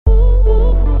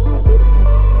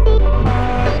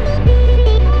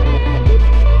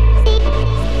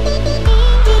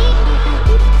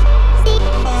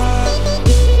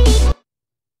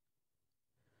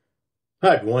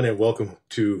Hi, everyone, and welcome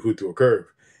to Who Threw a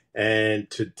Curve. And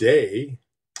today,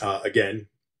 again,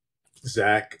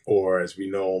 Zach, or as we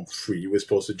know him, Free, was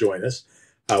supposed to join us.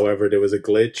 However, there was a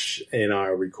glitch in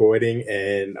our recording,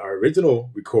 and our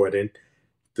original recording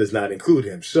does not include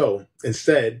him. So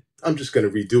instead, I'm just going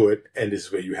to redo it, and this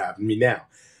is where you have me now.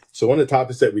 So one of the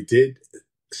topics that we did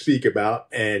speak about,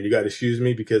 and you got to excuse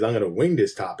me because I'm going to wing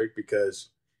this topic because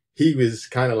he was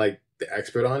kind of like the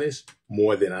expert on this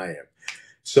more than I am.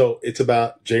 So it's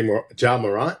about Ja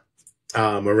Morant,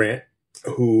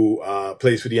 who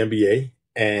plays for the NBA,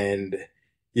 and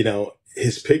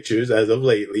his pictures as of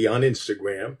lately on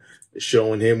Instagram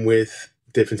showing him with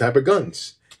different type of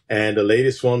guns, and the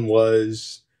latest one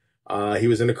was he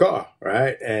was in the car,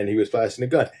 right, and he was flashing a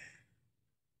gun.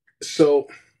 So,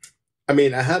 I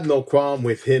mean, I have no problem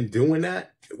with him doing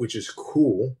that, which is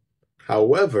cool.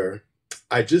 However,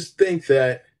 I just think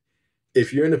that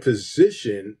if you're in a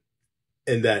position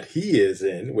and that he is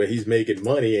in, where he's making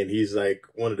money and he's like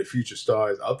one of the future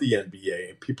stars of the NBA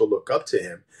and people look up to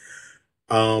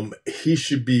him, he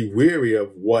should be wary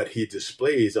of what he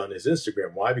displays on his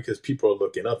Instagram. Why? Because people are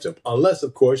looking up to him. Unless,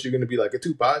 of course, you're going to be like a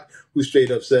Tupac who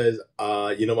straight up says,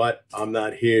 you know what? I'm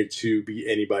not here to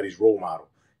be anybody's role model.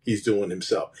 He's doing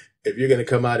himself. If you're going to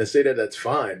come out and say that, that's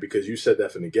fine because you said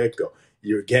that from the get-go.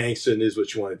 You're a gangster and this is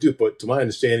what you want to do. But to my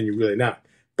understanding, you're really not.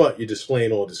 But you're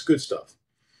displaying all this good stuff.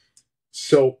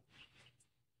 So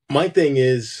my thing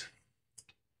is,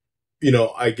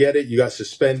 I get it. You got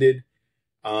suspended.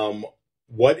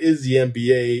 What is the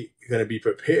NBA going to be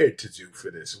prepared to do for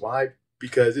this? Why?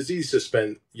 Because it's easy to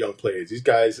suspend young players. These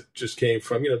guys just came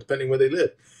from, depending where they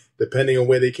live, depending on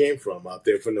where they came from. Out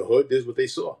there from the hood, this is what they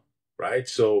saw, right?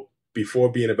 So before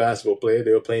being a basketball player,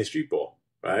 they were playing street ball,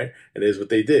 right? And this is what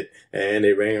they did. And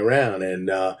they ran around and,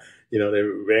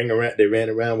 they ran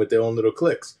around with their own little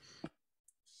cliques.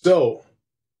 So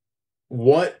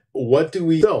what do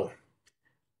we know?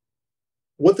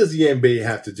 What does the NBA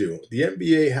have to do? The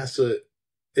NBA has to,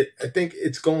 I think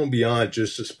it's going beyond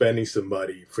just suspending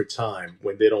somebody for time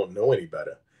when they don't know any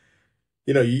better.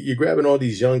 You're grabbing all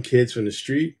these young kids from the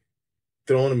street,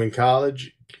 throwing them in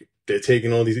college. They're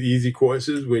taking all these easy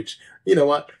courses, which, you know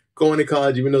what? Going to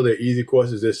college, even though they're easy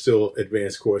courses, they're still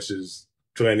advanced courses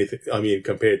to anything. I mean,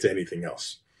 compared to anything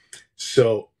else.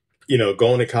 So,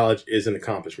 going to college is an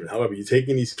accomplishment. However, you're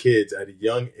taking these kids at a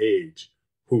young age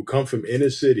who come from inner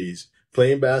cities,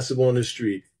 playing basketball on the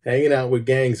street, hanging out with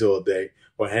gangs all day,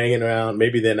 or hanging around.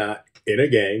 Maybe they're not in a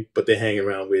gang, but they're hanging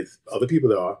around with other people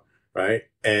that are, right?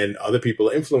 And other people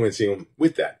are influencing them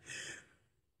with that.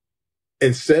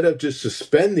 Instead of just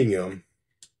suspending them,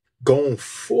 going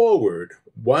forward,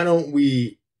 why don't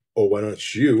we, or why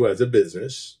don't you as a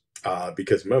business,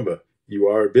 because remember, you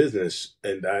are a business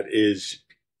and that is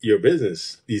your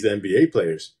business, these NBA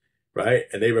players, right?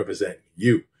 And they represent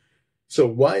you. So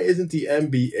why isn't the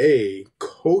NBA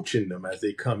coaching them as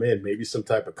they come in? Maybe some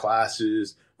type of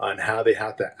classes on how they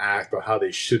have to act or how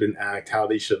they shouldn't act, how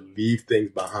they should leave things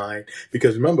behind.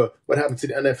 Because remember what happened to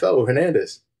the NFL with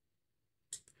Hernandez.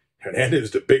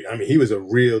 Hernandez was he was a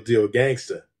real deal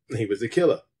gangster. He was a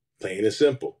killer, plain and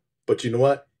simple. But you know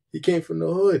what? He came from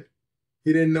the hood.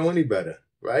 He didn't know any better,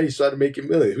 right? He started making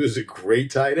millions. He was a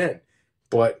great tight end.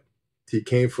 But he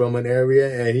came from an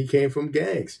area and he came from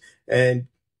gangs. And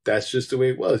that's just the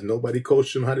way it was. Nobody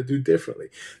coached him how to do differently.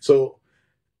 So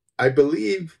I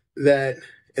believe that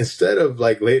instead of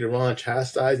like later on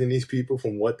chastising these people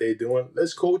from what they're doing,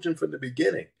 let's coach them from the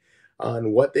beginning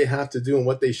on what they have to do and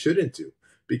what they shouldn't do.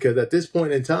 Because at this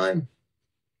point in time,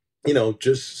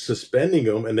 just suspending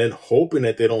them and then hoping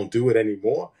that they don't do it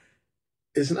anymore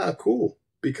is not cool.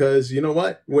 Because you know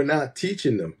what? We're not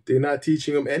teaching them. They're not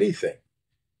teaching them anything.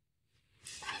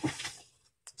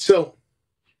 So,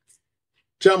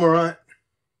 Ja Morant,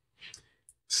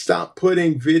 stop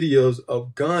putting videos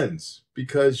of guns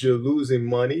because you're losing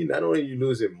money. Not only are you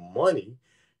losing money,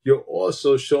 you're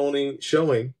also showing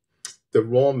the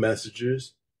wrong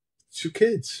messages to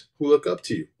kids who look up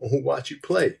to you, or who watch you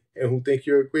play, and who think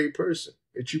you're a great person.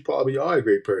 That you probably are a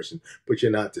great person, but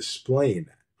you're not displaying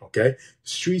that, okay?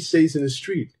 Street stays in the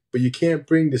street, but you can't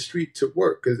bring the street to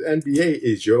work because NBA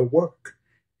is your work.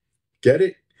 Get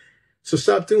it? So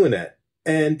stop doing that.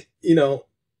 And,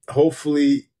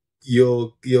 hopefully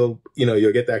you'll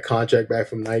get that contract back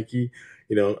from Nike.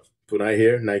 When I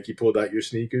hear Nike pulled out your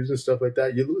sneakers and stuff like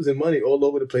that, you're losing money all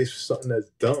over the place for something that's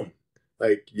dumb.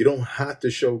 Like, you don't have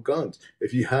to show guns.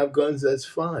 If you have guns, that's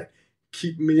fine.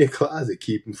 Keep them in your closet.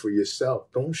 Keep them for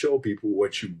yourself. Don't show people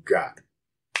what you got.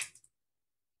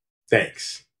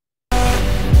 Thanks.